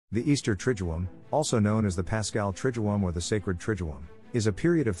The Easter Triduum, also known as the Paschal Triduum or the Sacred Triduum, is a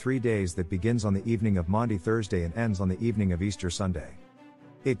period of 3 days that begins on the evening of Maundy Thursday and ends on the evening of Easter Sunday.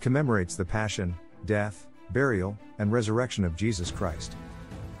 It commemorates the Passion, Death, Burial, and Resurrection of Jesus Christ.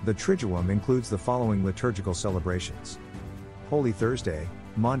 The Triduum includes the following liturgical celebrations. Holy Thursday,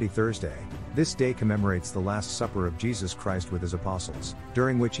 Maundy Thursday. This day commemorates the Last Supper of Jesus Christ with his apostles,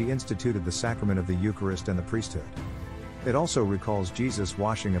 during which he instituted the sacrament of the Eucharist and the priesthood. It also recalls Jesus'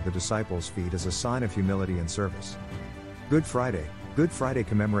 washing of the disciples' feet as a sign of humility and service. Good Friday. Good Friday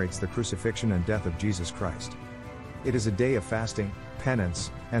commemorates the crucifixion and death of Jesus Christ. It is a day of fasting,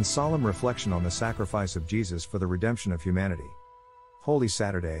 penance, and solemn reflection on the sacrifice of Jesus for the redemption of humanity. Holy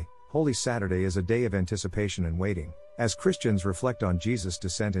Saturday. Holy Saturday is a day of anticipation and waiting, as Christians reflect on Jesus'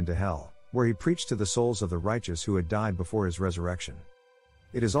 descent into hell, where he preached to the souls of the righteous who had died before his resurrection.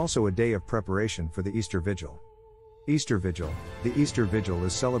 It is also a day of preparation for the Easter Vigil. Easter Vigil. The Easter Vigil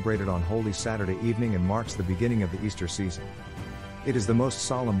is celebrated on Holy Saturday evening and marks the beginning of the Easter season. It is the most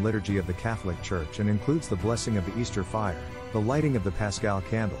solemn liturgy of the Catholic Church and includes the blessing of the Easter fire, the lighting of the Paschal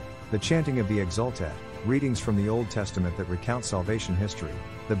candle, the chanting of the Exultet, readings from the Old Testament that recount salvation history,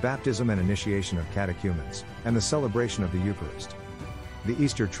 the baptism and initiation of catechumens, and the celebration of the Eucharist. The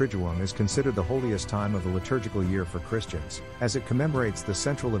Easter Triduum is considered the holiest time of the liturgical year for Christians, as it commemorates the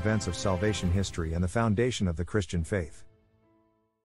central events of salvation history and the foundation of the Christian faith.